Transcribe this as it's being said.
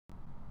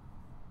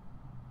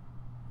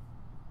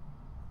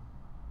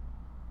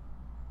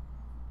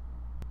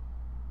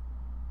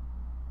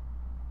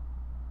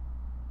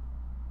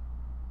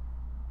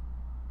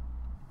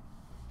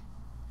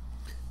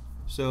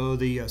So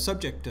the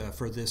subject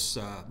for this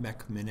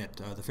MEC Minute,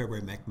 the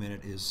February MEC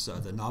Minute, is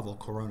the novel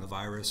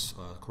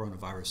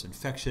coronavirus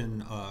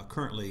infection,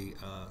 currently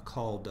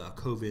called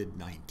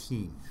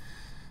COVID-19.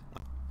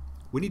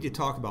 We need to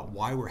talk about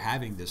why we're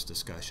having this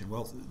discussion.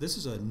 Well, this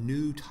is a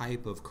new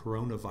type of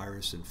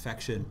coronavirus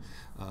infection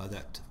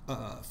that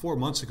 4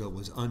 months ago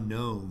was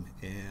unknown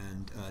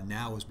and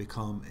now has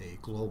become a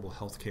global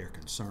healthcare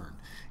concern.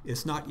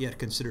 It's not yet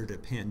considered a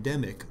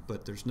pandemic,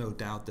 but there's no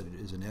doubt that it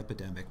is an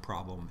epidemic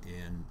problem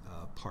in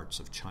parts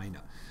of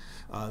China.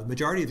 The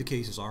majority of the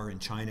cases are in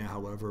China.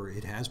 However,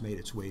 it has made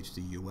its way to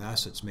the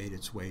U.S., it's made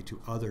its way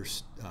to other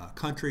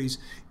countries,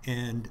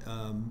 and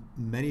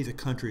many of the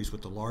countries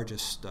with the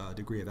largest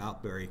degree of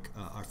outbreak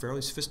are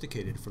fairly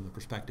sophisticated from the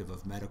perspective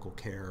of medical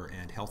care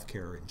and health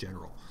care in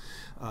general.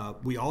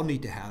 We all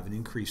need to have an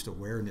increased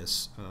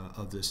awareness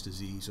of this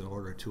disease in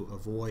order to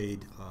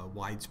avoid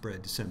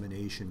widespread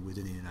dissemination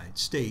within the United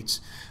States.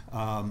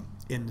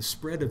 And the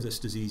spread of this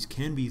disease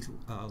can be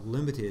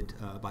limited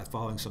by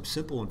following some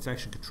simple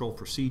infection control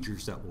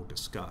procedures that we'll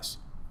discuss.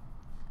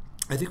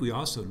 I think we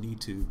also need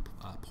to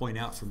point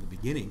out from the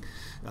beginning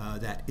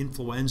that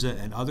influenza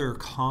and other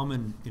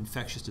common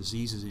infectious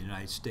diseases in the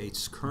United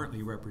States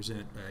currently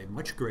represent a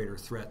much greater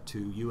threat to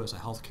you as a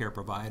healthcare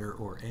provider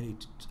or any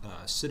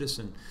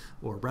citizen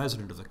or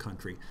resident of the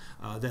country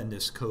than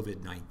this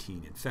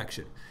COVID-19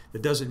 infection.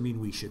 That doesn't mean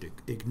we should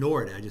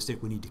ignore it. I just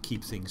think we need to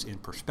keep things in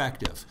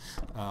perspective.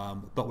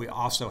 But we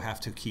also have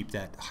to keep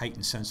that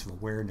heightened sense of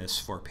awareness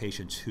for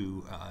patients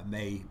who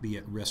may be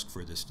at risk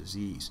for this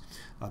disease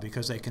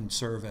because they can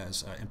serve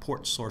as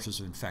important sources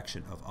of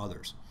infection of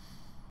others.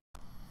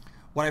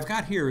 What I've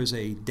got here is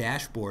a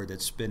dashboard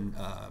that's been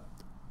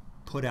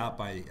put out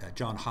by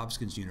Johns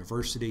Hopkins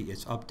University.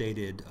 It's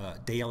updated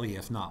daily,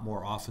 if not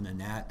more often than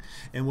that.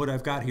 And what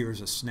I've got here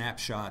is a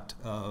snapshot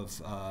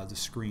of the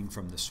screen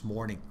from this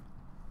morning.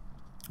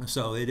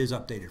 So it is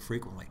updated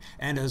frequently.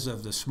 And as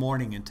of this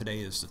morning, and today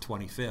is the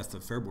 25th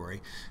of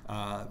February,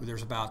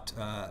 there's about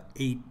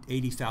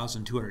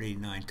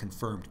 80,289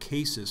 confirmed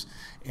cases.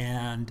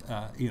 And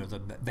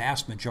the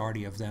vast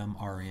majority of them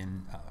are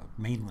in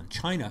mainland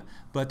China,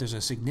 but there's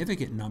a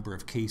significant number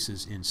of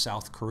cases in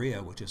South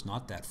Korea, which is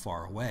not that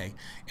far away.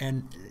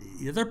 And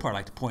the other part I'd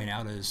like to point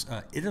out is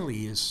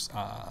Italy is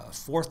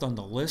fourth on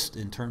the list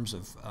in terms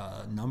of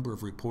number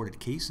of reported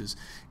cases.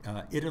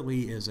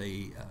 Italy is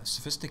a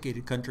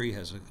sophisticated country,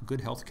 has a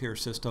good healthcare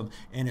system,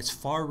 and it's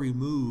far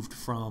removed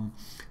from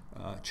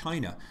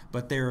China,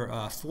 but they're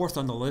fourth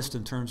on the list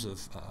in terms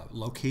of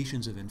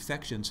locations of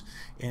infections,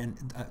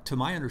 and to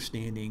my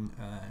understanding,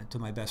 to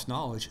my best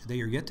knowledge, they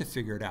are yet to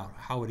figure it out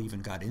how it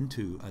even got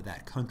into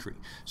that country.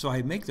 So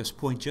I make this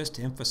point just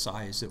to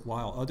emphasize that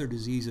while other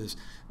diseases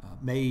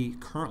may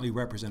currently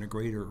represent a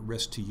greater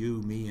risk to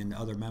you, me, and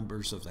other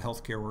members of the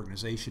healthcare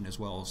organization as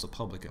well as the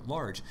public at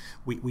large,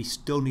 we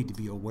still need to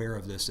be aware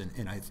of this,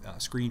 and I've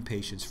screened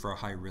patients for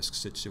high-risk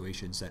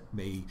situations that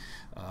may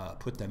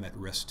put them at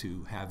risk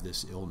to have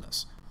this illness.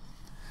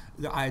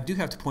 I do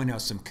have to point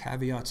out some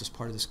caveats as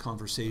part of this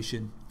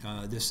conversation.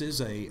 This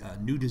is a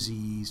new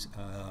disease.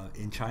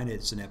 In China,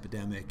 it's an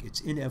epidemic.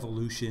 It's in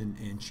evolution,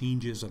 and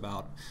changes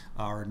about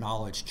our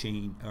knowledge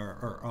chain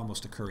are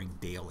almost occurring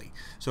daily.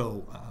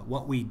 So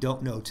what we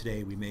don't know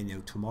today, we may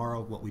know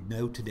tomorrow. What we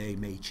know today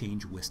may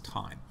change with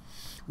time.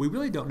 We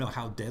really don't know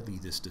how deadly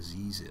this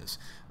disease is.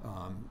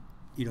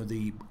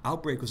 The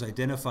outbreak was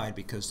identified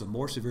because the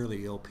more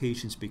severely ill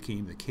patients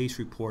became the case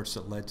reports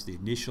that led to the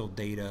initial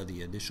data,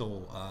 the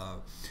initial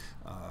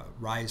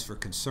rise for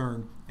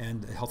concern,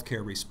 and the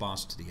healthcare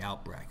response to the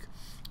outbreak.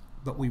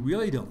 But we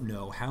really don't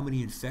know how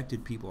many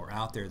infected people are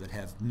out there that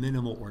have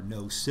minimal or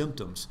no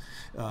symptoms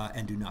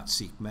and do not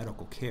seek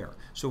medical care.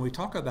 So when we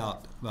talk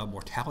about a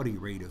mortality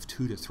rate of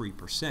 2 to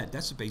 3%,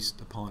 that's based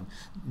upon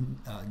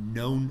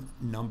known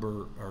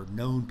number or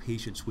known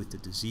patients with the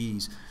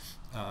disease.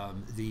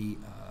 The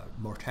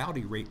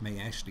mortality rate may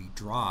actually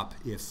drop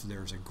if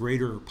there's a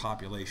greater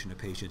population of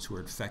patients who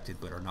are infected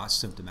but are not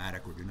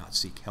symptomatic or do not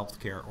seek health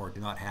care or do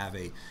not have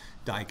a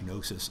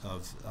diagnosis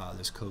of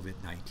this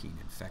COVID-19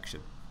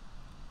 infection.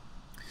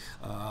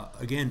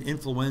 Again,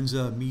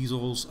 influenza,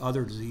 measles,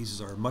 other diseases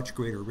are a much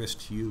greater risk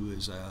to you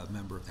as a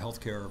member of the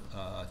healthcare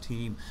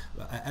team,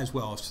 as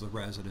well as to the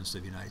residents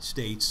of the United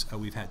States.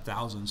 We've had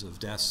thousands of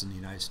deaths in the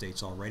United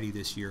States already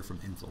this year from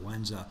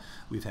influenza.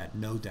 We've had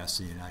no deaths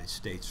in the United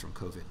States from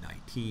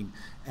COVID-19,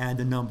 and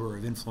the number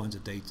of influenza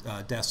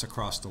deaths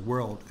across the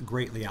world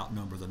greatly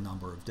outnumber the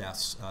number of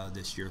deaths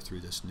this year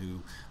through this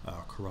new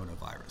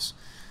coronavirus.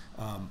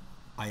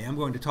 I am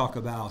going to talk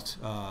about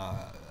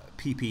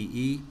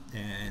PPE,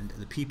 and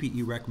the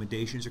PPE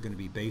recommendations are going to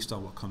be based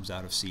on what comes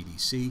out of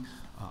CDC.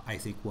 I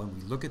think when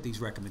we look at these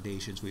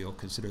recommendations, we will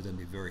consider them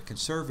to be very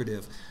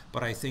conservative,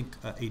 but I think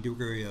a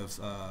degree of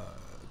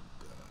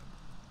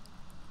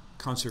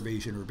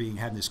conservation or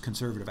having this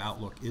conservative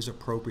outlook is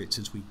appropriate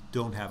since we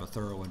don't have a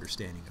thorough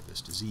understanding of this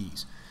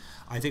disease.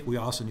 I think we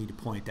also need to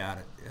point out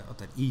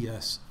that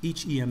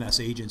each EMS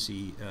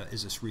agency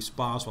is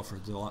responsible for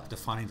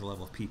defining the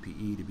level of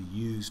PPE to be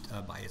used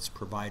by its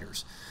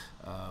providers.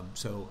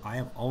 So I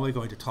am only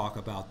going to talk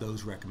about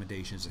those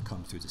recommendations that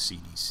come through the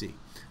CDC.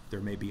 There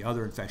may be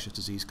other infectious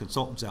disease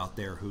consultants out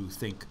there who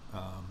think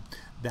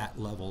that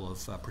level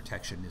of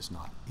protection is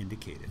not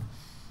indicated.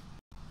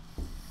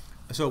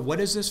 So what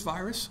is this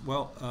virus?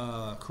 Well,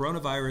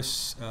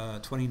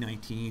 coronavirus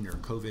 2019 or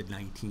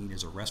COVID-19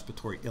 is a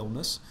respiratory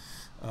illness.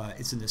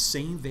 It's in the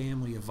same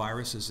family of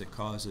viruses that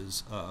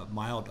causes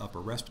mild upper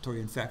respiratory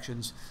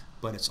infections,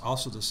 but it's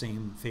also the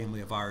same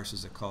family of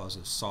viruses that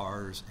causes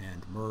SARS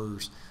and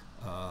MERS,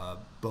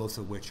 both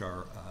of which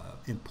are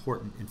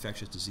important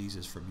infectious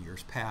diseases from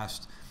years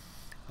past.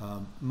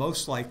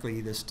 Most likely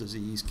this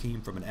disease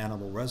came from an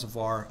animal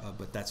reservoir,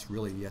 but that's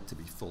really yet to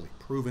be fully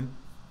proven.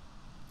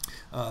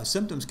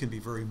 Symptoms can be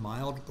very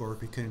mild or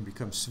can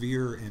become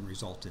severe and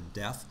result in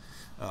death.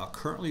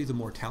 Currently, the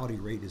mortality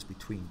rate is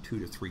between 2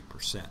 to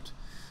 3%.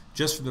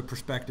 Just from the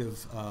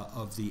perspective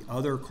of the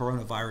other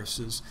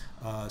coronaviruses,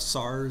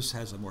 SARS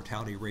has a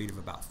mortality rate of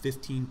about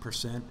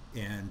 15%,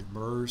 and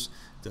MERS,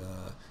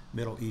 the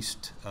Middle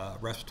East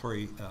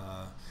Respiratory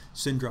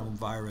Syndrome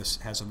virus,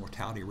 has a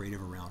mortality rate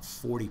of around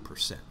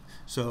 40%.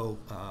 So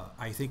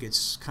I think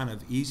it's kind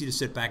of easy to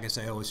sit back and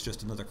say, oh, it's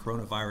just another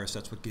coronavirus.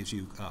 That's what gives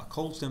you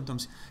cold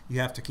symptoms. You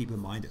have to keep in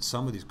mind that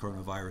some of these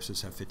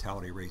coronaviruses have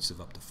fatality rates of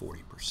up to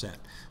 40%.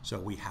 So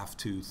we have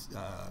to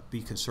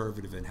be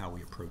conservative in how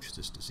we approach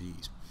this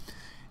disease.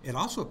 It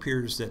also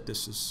appears that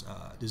this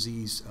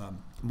disease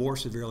more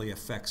severely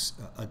affects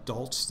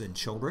adults than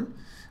children.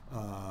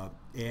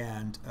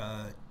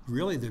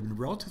 Really, there have been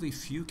relatively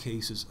few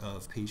cases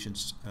of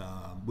patients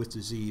with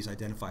disease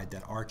identified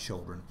that are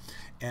children.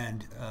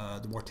 And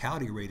the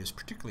mortality rate is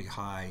particularly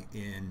high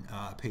in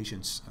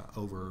patients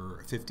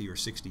over 50 or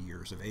 60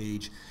 years of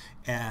age.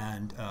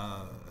 And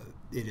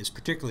it is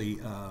particularly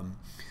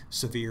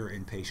severe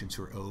in patients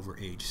who are over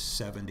age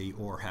 70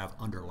 or have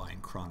underlying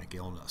chronic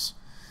illness.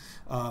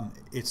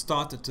 It's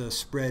thought that the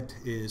spread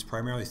is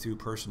primarily through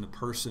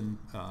person-to-person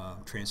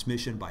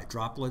transmission by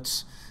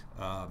droplets,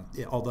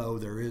 although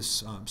there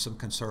is some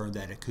concern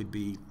that it could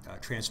be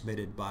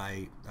transmitted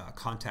by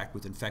contact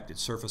with infected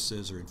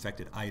surfaces or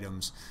infected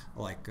items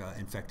like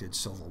infected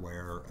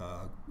silverware,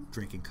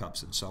 drinking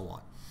cups, and so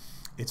on.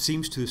 It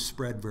seems to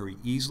spread very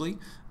easily,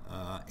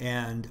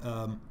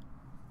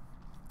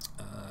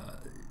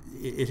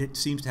 it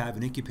seems to have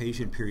an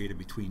incubation period of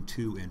between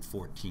 2 and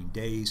 14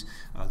 days.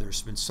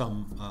 There's been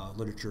some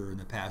literature in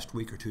the past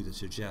week or two that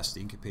suggests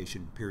the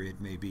incubation period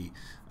may be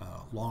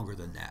longer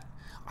than that.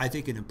 I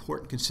think an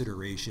important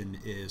consideration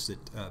is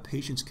that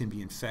patients can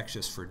be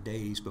infectious for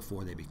days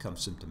before they become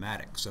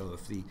symptomatic. So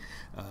if the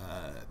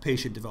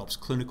patient develops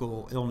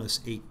clinical illness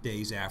 8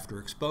 days after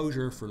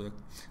exposure, for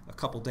a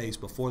couple days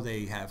before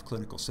they have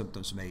clinical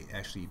symptoms may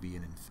actually be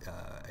an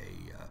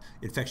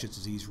infectious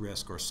disease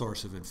risk or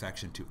source of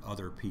infection to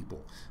other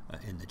people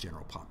in the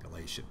general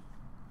population.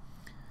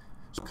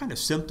 So what kind of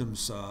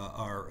symptoms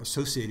are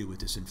associated with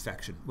this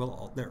infection?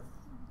 Well,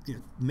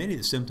 many of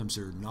the symptoms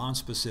are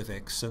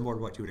nonspecific, similar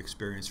to what you would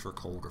experience for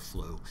cold or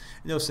flu.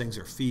 And those things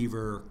are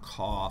fever,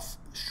 cough,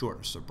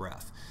 shortness of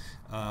breath.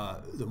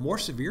 The more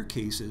severe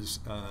cases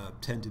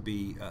tend to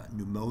be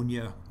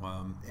pneumonia,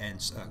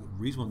 and a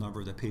reasonable number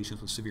of the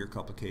patients with severe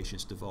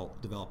complications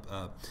develop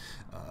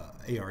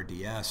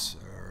ARDS,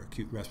 or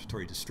acute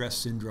respiratory distress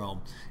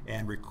syndrome,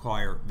 and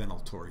require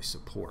ventilatory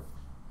support.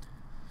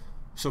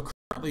 So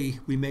currently,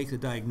 we make the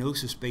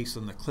diagnosis based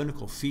on the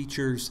clinical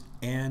features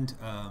and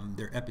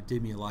their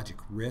epidemiologic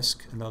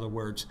risk. In other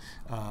words,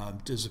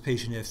 does the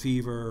patient have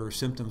fever or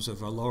symptoms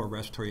of a lower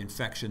respiratory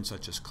infection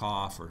such as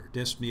cough or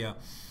dyspnea,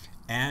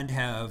 and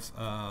have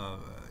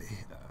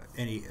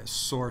any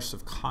source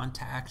of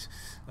contact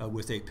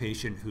with a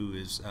patient who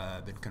has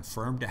been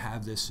confirmed to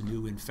have this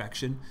new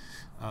infection,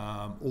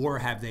 or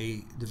have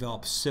they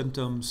developed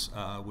symptoms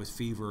with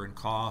fever and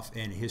cough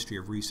and a history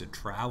of recent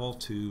travel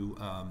to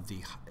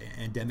the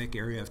endemic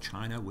area of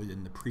China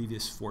within the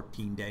previous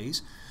 14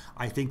 days.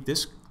 I think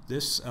this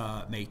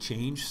may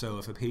change. So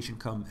if a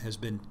patient has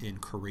been in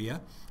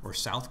Korea or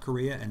South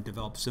Korea and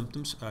developed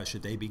symptoms,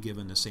 should they be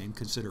given the same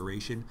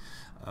consideration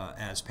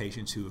as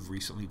patients who have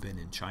recently been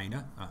in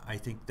China? I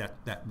think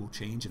that will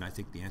change, and I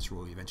think the answer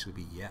will eventually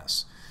be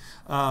yes.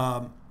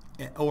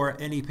 Or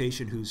any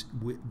patient who's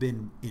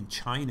been in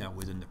China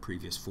within the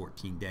previous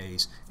 14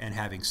 days and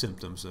having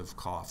symptoms of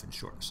cough and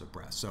shortness of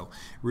breath. So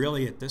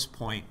really at this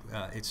point,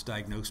 it's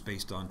diagnosed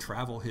based on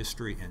travel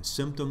history and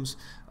symptoms.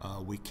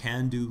 We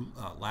can do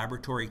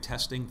laboratory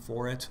testing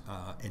for it.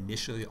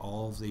 Initially,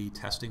 all of the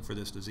testing for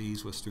this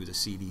disease was through the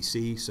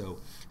CDC, so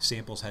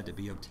samples had to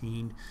be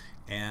obtained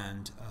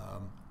and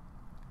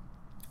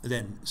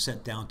then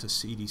sent down to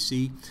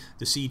CDC.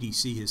 The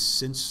CDC has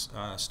since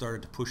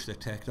started to push the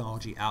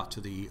technology out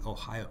to the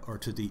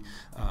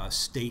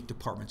state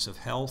departments of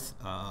health,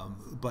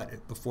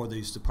 but before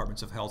these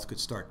departments of health could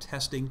start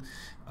testing,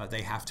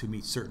 they have to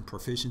meet certain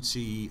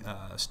proficiency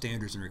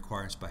standards and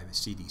requirements by the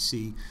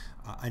CDC.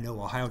 I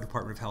know Ohio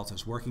Department of Health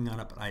is working on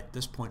it, but at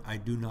this point I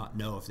do not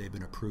know if they've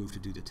been approved to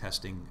do the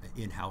testing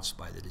in-house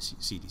by the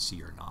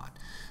CDC or not.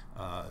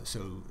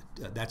 So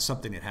that's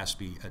something that has to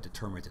be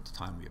determined at the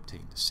time we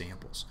obtain the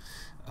samples.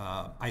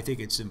 I think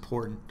it's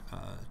important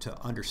to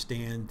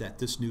understand that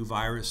this new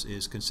virus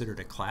is considered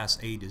a Class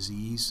A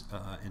disease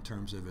in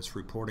terms of its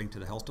reporting to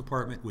the health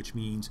department, which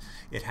means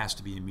it has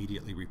to be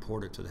immediately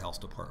reported to the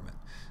health department.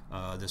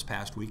 This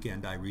past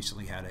weekend, I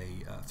recently had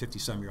a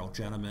 50-some-year-old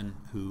gentleman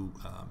who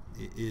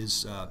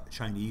is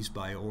Chinese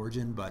by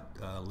origin but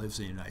lives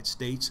in the United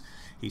States.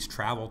 He's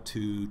traveled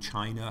to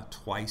China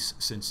twice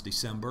since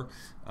December.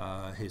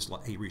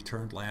 He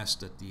returned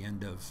last at the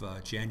end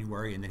of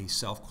January, and then he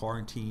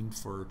self-quarantined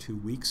for 2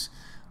 weeks.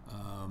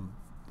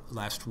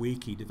 Last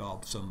week he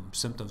developed some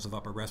symptoms of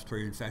upper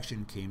respiratory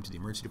infection, came to the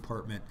emergency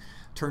department.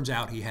 Turns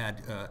out he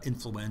had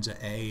influenza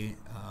A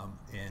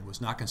and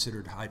was not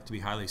considered to be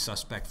highly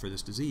suspect for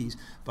this disease,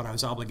 but I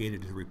was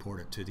obligated to report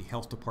it to the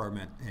health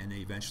department, and they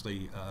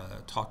eventually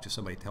talked to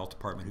somebody at the health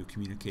department who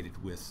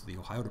communicated with the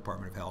Ohio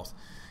Department of Health,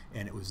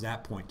 and it was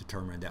that point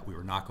determined that we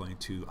were not going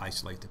to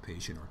isolate the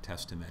patient or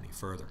test him any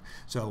further.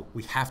 So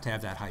we have to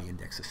have that high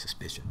index of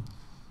suspicion.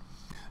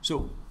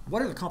 So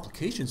what are the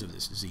complications of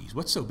this disease?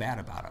 What's so bad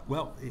about it?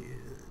 Well,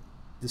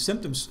 the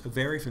symptoms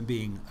vary from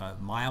being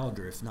mild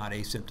or if not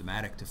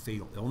asymptomatic to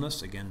fatal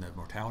illness. Again, the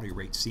mortality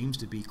rate seems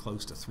to be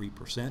close to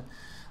 3%.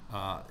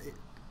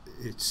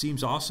 It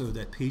seems also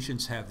that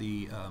patients have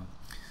the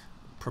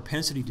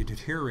propensity to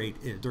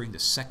deteriorate during the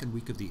second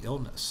week of the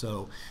illness.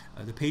 So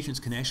the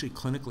patients can actually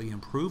clinically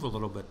improve a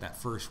little bit that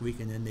first week,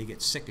 and then they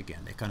get sick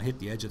again. They kind of hit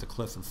the edge of the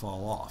cliff and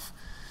fall off.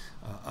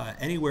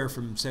 Anywhere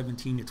from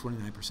 17 to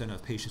 29%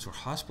 of patients who are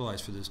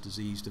hospitalized for this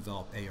disease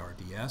develop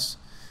ARDS.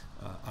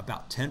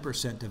 About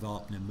 10%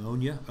 develop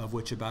pneumonia, of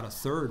which about a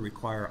third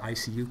require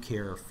ICU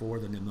care for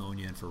the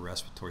pneumonia and for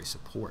respiratory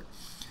support.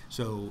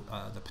 So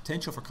the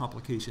potential for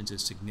complications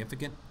is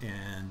significant,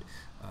 and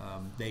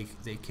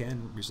they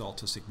can result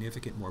to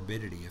significant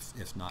morbidity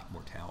if not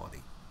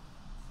mortality.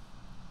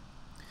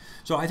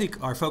 So I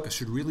think our focus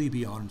should really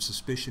be on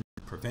suspicion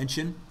and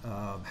prevention.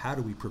 How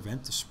do we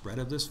prevent the spread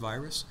of this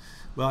virus?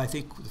 Well, I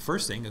think the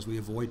first thing is we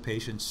avoid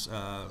patients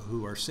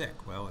who are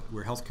sick. Well,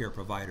 we're healthcare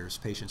providers.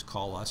 Patients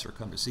call us or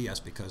come to see us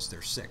because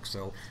they're sick.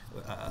 So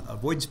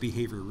avoidance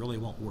behavior really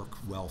won't work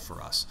well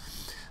for us.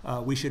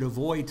 We should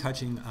avoid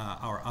touching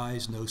our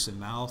eyes, nose, and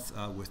mouth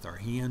with our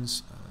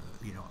hands.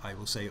 I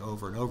will say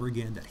over and over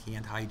again that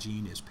hand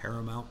hygiene is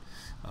paramount,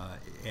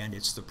 and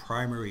it's the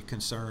primary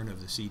concern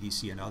of the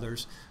CDC and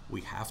others.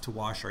 We have to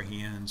wash our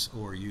hands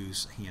or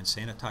use hand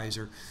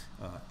sanitizer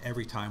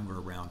every time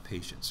we're around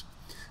patients.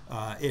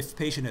 If a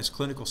patient has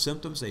clinical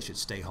symptoms, they should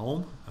stay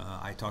home.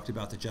 I talked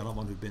about the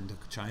gentleman who'd been to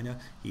China.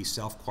 He's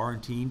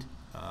self-quarantined.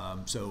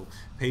 So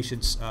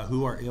patients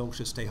who are ill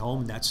should stay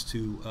home, and that's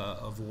to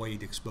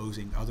avoid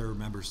exposing other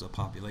members of the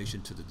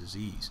population to the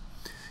disease.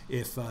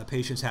 If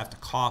patients have to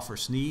cough or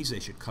sneeze, they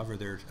should cover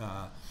their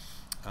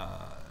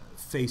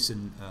face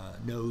and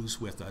nose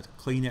with a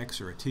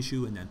Kleenex or a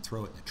tissue and then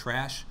throw it in the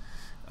trash.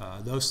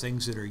 Those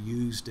things that are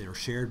used that are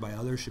shared by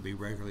others should be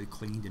regularly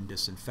cleaned and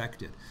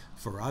disinfected.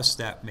 For us,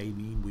 that may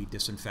mean we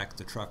disinfect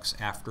the trucks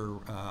after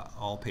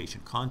all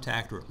patient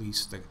contact, or at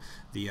least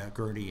the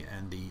gurney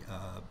and the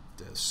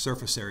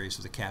surface areas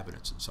of the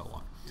cabinets and so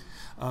on.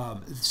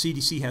 The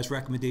CDC has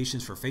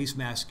recommendations for face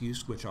mask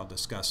use, which I'll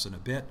discuss in a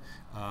bit.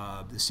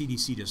 The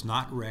CDC does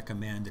not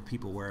recommend that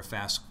people wear a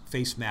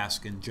face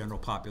mask in general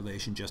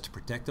population just to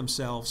protect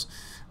themselves,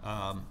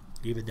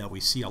 even though we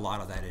see a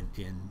lot of that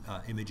in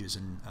images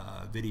and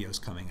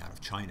videos coming out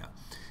of China.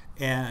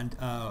 And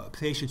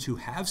patients who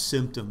have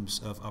symptoms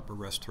of upper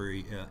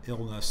respiratory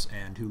illness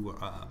and who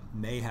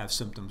may have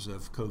symptoms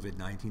of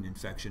COVID-19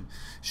 infection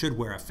should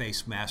wear a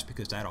face mask,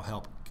 because that'll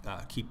help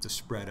keep the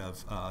spread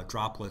of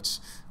droplets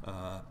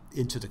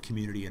into the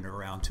community and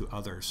around to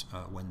others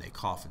when they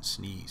cough and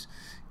sneeze.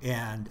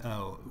 And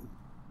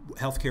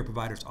healthcare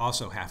providers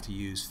also have to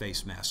use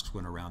face masks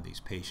when around these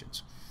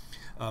patients.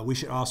 We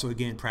should also,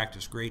 again,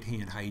 practice great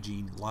hand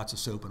hygiene, lots of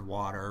soap and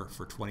water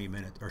for 20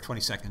 minutes or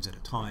 20 seconds at a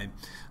time,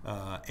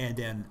 and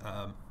then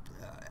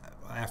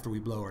after we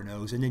blow our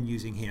nose, and then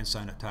using hand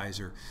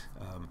sanitizer,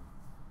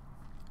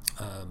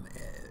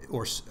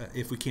 or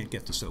if we can't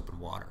get the soap and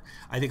water.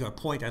 I think a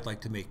point I'd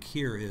like to make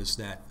here is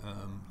that,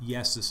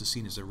 yes, this is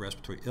seen as a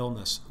respiratory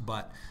illness,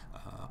 but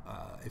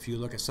if you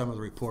look at some of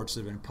the reports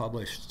that have been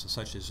published,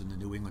 such as in the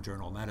New England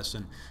Journal of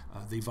Medicine,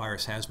 the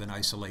virus has been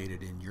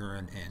isolated in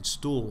urine and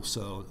stool,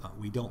 so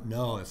we don't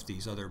know if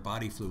these other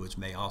body fluids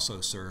may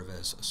also serve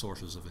as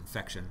sources of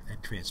infection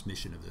and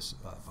transmission of this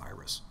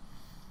virus.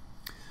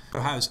 So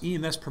as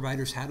EMS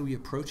providers, how do we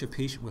approach a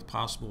patient with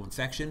possible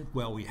infection?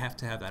 Well, we have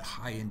to have that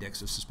high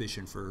index of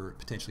suspicion for a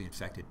potentially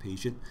infected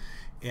patient.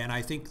 And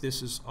I think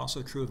this is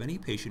also true of any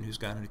patient who's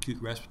got an acute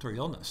respiratory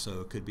illness.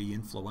 So it could be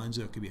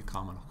influenza, it could be a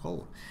common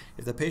cold.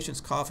 If the patient's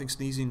coughing,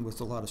 sneezing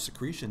with a lot of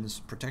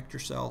secretions, protect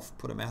yourself,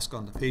 put a mask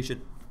on the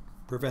patient,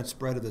 prevent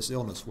spread of this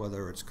illness,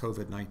 whether it's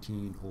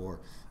COVID-19 or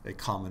a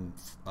common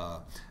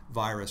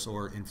virus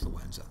or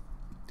influenza.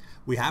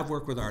 We have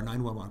worked with our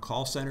 911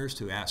 call centers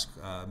to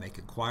make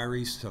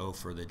inquiries. So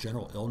for the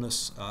general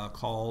illness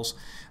calls,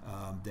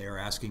 they're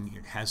asking,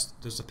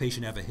 does the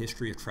patient have a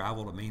history of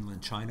travel to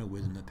mainland China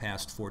within the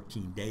past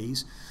 14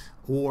 days?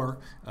 Or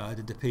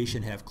did the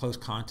patient have close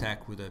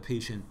contact with a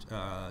patient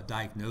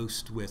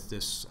diagnosed with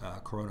this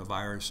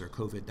coronavirus or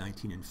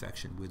COVID-19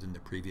 infection within the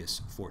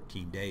previous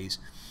 14 days?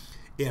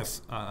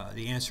 If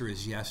the answer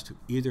is yes to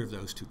either of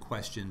those two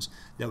questions,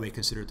 then we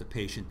consider the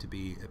patient to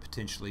be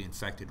potentially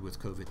infected with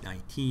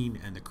COVID-19,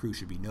 and the crew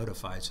should be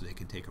notified so they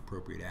can take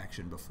appropriate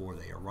action before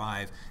they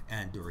arrive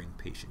and during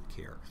patient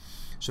care.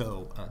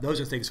 So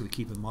those are things we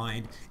keep in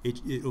mind.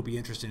 It will be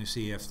interesting to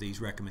see if these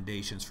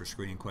recommendations for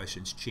screening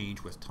questions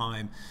change with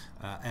time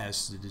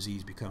as the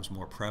disease becomes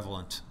more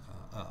prevalent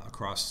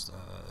across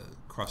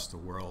the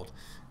world.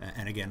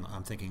 And again,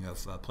 I'm thinking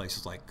of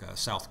places like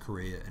South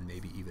Korea and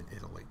maybe even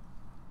Italy.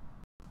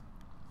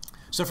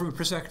 So from a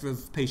perspective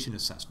of patient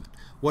assessment,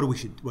 what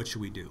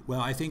should we do? Well,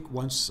 I think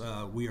once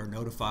we are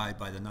notified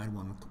by the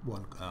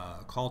 911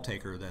 call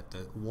taker that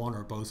one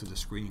or both of the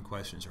screening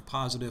questions are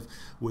positive,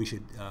 we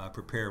should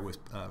prepare with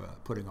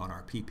putting on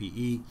our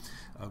PPE.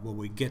 When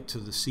we get to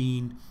the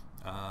scene,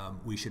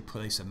 we should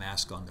place a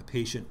mask on the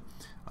patient.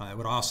 I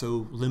would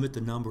also limit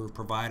the number of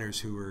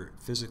providers who are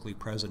physically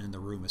present in the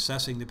room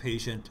assessing the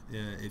patient.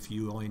 If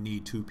you only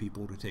need 2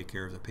 people to take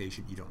care of the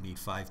patient, you don't need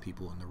 5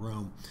 people in the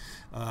room.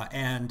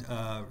 And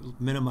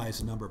minimize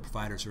the number of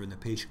providers who are in the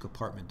patient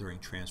compartment during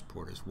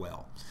transport as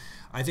well.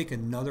 I think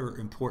another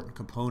important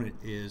component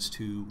is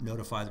to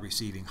notify the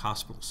receiving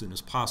hospital as soon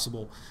as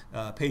possible.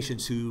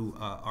 Patients who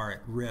are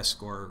at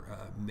risk or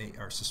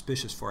are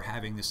suspicious for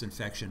having this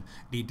infection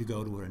need to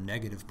go to a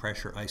negative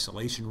pressure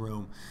isolation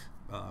room.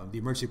 The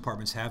emergency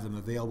departments have them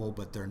available,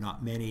 but there are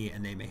not many,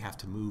 and they may have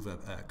to move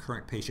a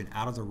current patient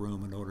out of the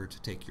room in order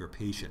to take your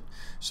patient.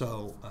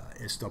 So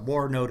it's the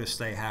more notice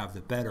they have,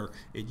 the better.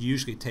 It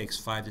usually takes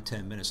 5 to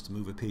 10 minutes to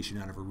move a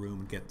patient out of a room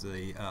and get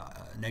the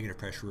negative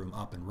pressure room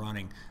up and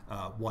running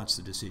once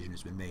the decision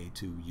has been made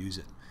to use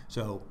it.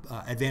 So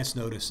advance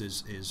notice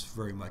is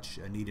very much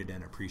needed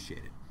and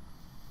appreciated.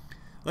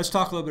 Let's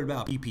talk a little bit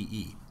about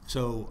PPE.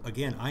 So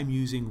again, I'm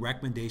using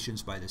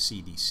recommendations by the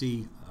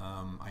CDC.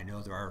 I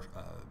know there are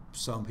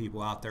some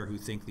people out there who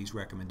think these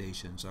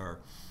recommendations are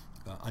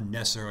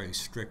unnecessarily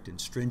strict and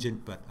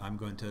stringent, but I'm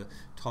going to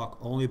talk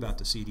only about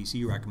the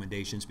CDC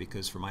recommendations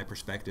because from my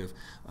perspective,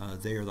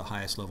 they are the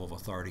highest level of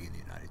authority in the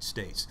United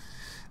States.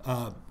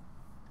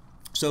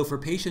 So for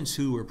patients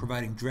who are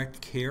providing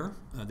direct care,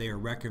 they are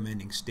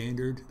recommending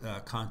standard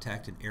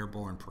contact and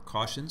airborne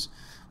precautions.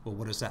 Well,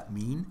 what does that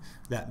mean?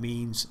 That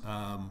means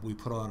we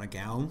put on a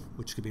gown,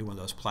 which could be one of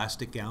those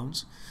plastic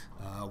gowns.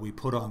 We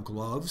put on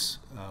gloves.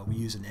 We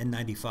use an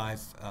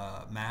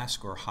N95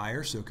 mask or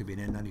higher, so it could be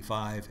an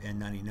N95,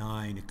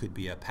 N99. It could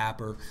be a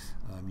PAPR.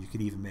 You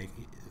could even make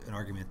an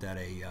argument that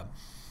a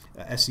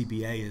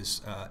SCBA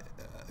is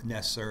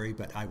necessary,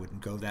 but I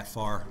wouldn't go that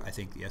far. I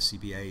think the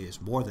SCBA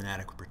is more than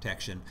adequate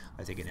protection.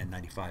 I think an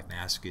N95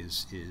 mask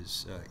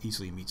is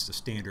easily meets the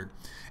standard.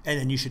 And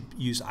then you should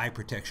use eye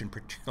protection,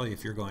 particularly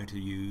if you're going to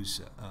use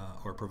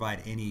or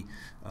provide any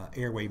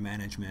airway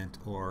management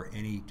or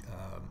any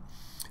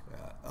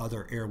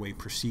other airway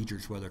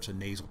procedures, whether it's a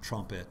nasal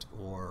trumpet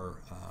or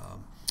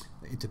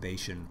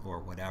intubation or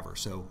whatever.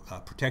 So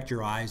protect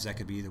your eyes. That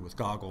could be either with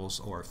goggles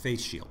or a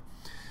face shield.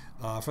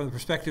 From the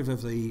perspective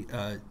of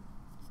the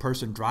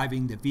person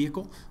driving the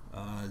vehicle,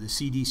 the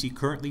CDC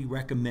currently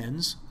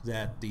recommends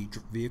that the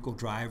vehicle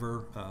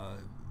driver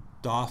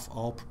doff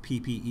all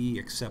PPE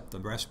except the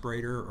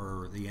respirator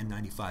or the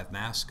N95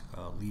 mask,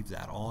 leave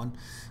that on.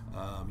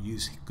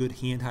 Use good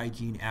hand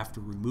hygiene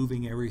after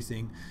removing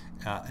everything,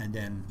 and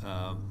then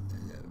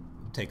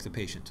take the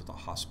patient to the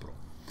hospital.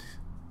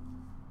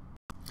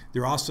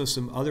 There are also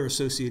some other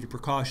associated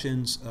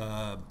precautions,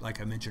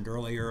 like I mentioned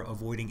earlier,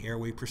 avoiding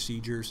airway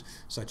procedures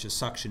such as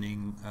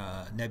suctioning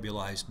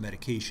nebulized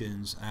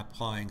medications,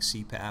 applying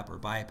CPAP or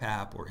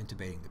BiPAP, or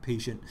intubating the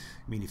patient.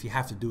 I mean, if you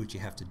have to do it,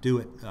 you have to do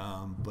it,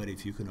 but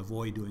if you can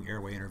avoid doing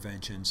airway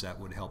interventions, that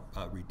would help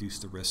reduce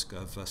the risk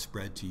of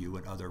spread to you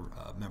and other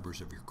members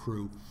of your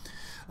crew.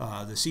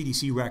 The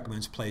CDC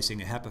recommends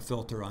placing a HEPA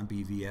filter on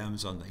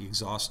BVMs on the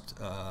exhaust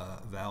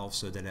valve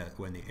so that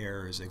when the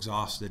air is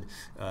exhausted,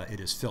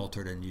 it is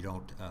filtered and you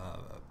don't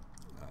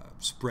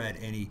spread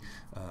any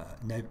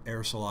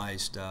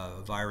aerosolized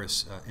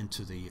virus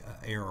into the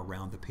air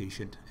around the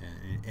patient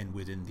and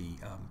within the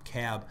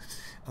cab.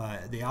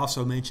 They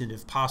also mentioned,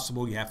 if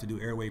possible, you have to do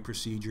airway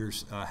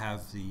procedures,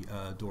 have the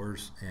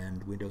doors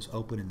and windows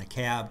open in the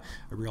cab.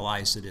 I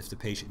realize that if the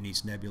patient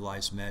needs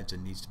nebulized meds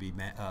and needs to be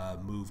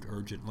moved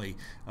urgently,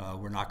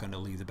 we're not going to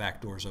leave the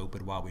back doors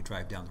open while we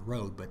drive down the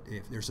road, but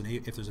if there's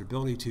an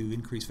ability to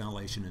increase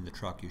ventilation in the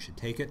truck, you should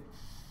take it.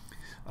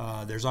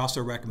 There's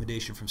also a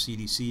recommendation from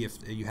CDC, if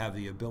you have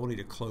the ability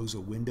to close a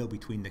window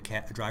between the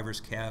driver's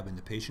cab and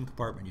the patient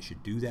compartment, you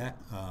should do that.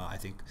 I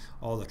think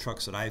all the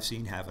trucks that I've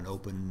seen have an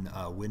open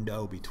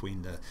window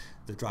between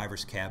the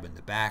driver's cab and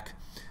the back.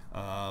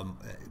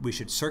 We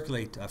should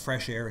circulate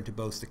fresh air into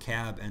both the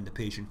cab and the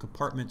patient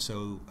compartment,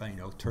 so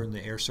turn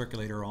the air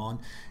circulator on.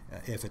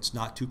 If it's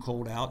not too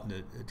cold out and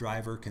the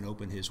driver can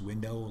open his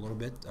window a little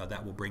bit,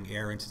 that will bring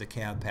air into the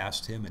cab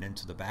past him and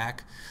into the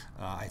back.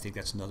 I think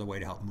that's another way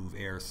to help move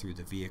air through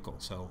the vehicle.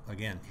 So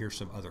again, here's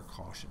some other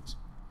cautions.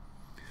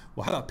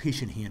 Well, how about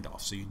patient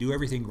handoff? So you do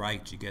everything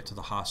right, you get to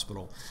the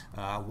hospital.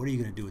 What are you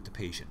going to do with the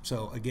patient?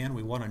 So again,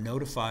 we want to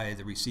notify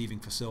the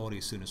receiving facility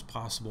as soon as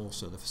possible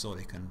so the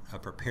facility can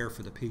prepare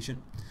for the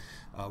patient.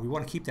 We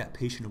want to keep that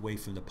patient away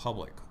from the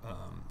public.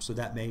 So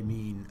that may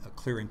mean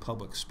clearing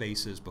public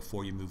spaces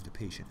before you move the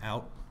patient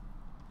out.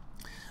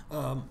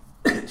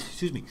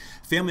 Excuse me.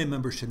 Family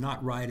members should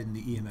not ride in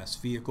the EMS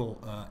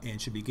vehicle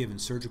and should be given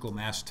surgical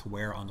masks to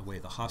wear on the way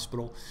to the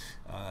hospital.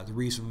 The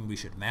reason we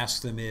should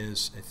mask them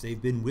is if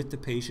they've been with the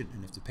patient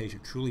and if the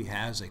patient truly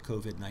has a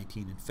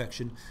COVID-19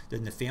 infection,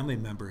 then the family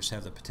members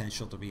have the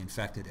potential to be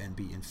infected and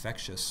be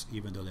infectious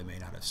even though they may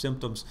not have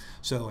symptoms.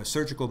 So a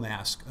surgical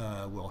mask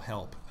will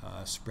help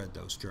spread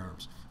those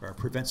germs or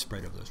prevent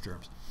spread of those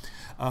germs.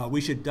 We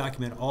should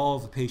document all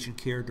of the patient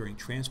care during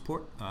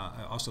transport.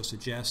 I also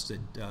suggest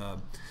that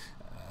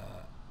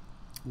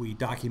we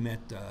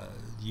document the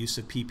use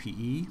of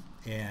PPE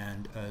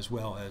and as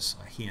well as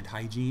hand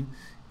hygiene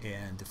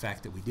and the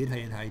fact that we did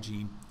hand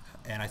hygiene.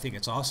 And I think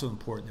it's also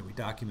important that we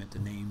document the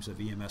names of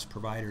EMS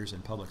providers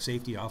and public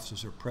safety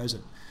officers are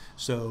present.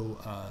 So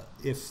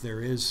if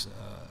there is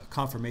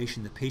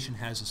confirmation the patient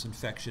has this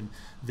infection,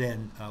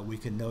 then we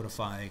can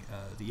notify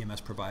the EMS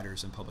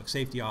providers and public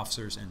safety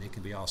officers, and they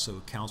can be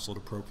also counseled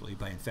appropriately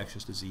by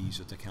infectious disease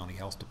at the county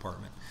health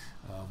department,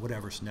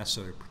 whatever's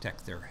necessary to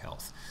protect their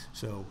health.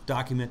 So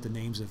document the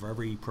names of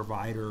every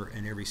provider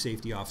and every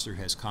safety officer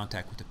who has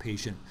contact with the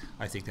patient.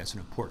 I think that's an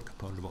important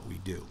component of what we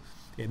do.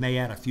 It may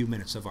add a few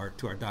minutes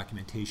to our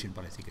documentation,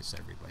 but I think it's in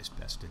everybody's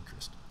best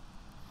interest.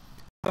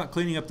 How about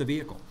cleaning up the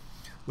vehicle?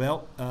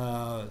 Well,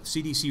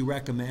 CDC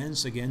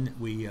recommends, again,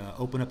 we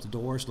open up the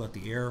doors, let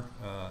the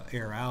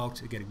air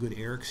out, get a good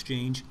air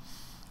exchange.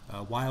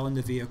 While in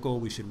the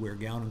vehicle, we should wear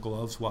gown and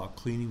gloves while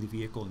cleaning the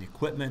vehicle and the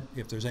equipment.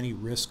 If there's any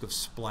risk of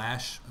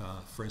splash,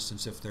 for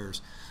instance, if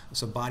there's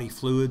some body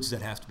fluids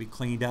that have to be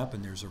cleaned up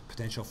and there's a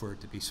potential for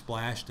it to be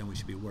splashed, then we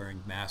should be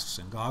wearing masks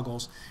and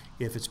goggles.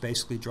 If it's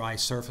basically dry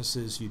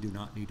surfaces, you do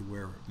not need to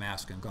wear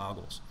mask and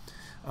goggles.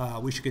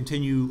 We should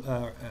continue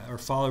or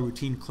follow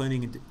routine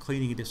cleaning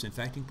and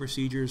disinfecting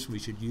procedures. We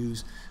should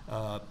use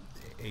a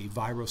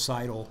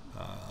virucidal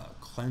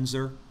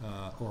cleanser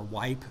or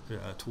wipe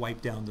to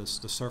wipe down the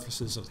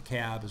surfaces of the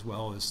cab as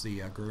well as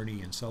the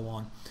gurney and so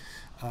on,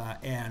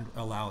 and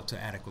allow it to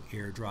adequately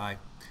air dry.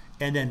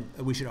 And then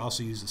we should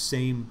also use the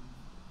same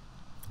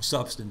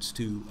substance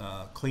to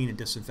clean and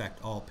disinfect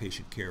all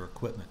patient care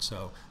equipment.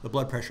 So the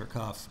blood pressure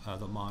cuff,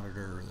 the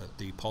monitor,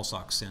 the pulse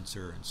ox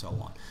sensor, and so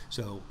on.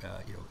 So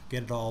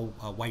get it all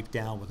wiped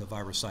down with a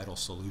virucidal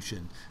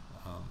solution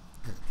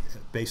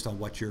based on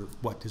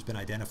what has been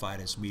identified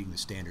as meeting the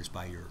standards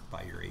by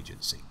your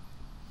agency.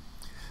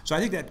 So I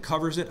think that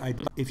covers it.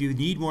 If you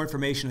need more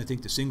information, I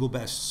think the single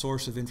best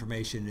source of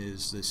information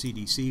is the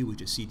CDC,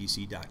 which is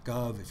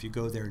cdc.gov. If you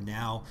go there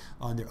now,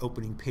 on their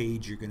opening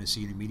page, you're going to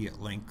see an immediate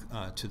link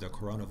to the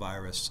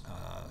coronavirus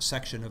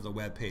section of the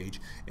web page,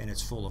 and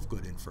it's full of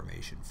good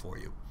information for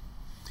you.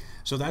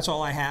 So that's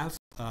all I have.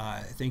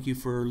 Thank you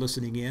for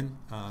listening in.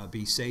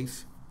 Be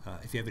safe.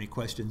 If you have any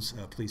questions,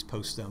 please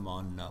post them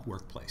on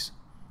Workplace.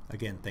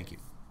 Again, thank you.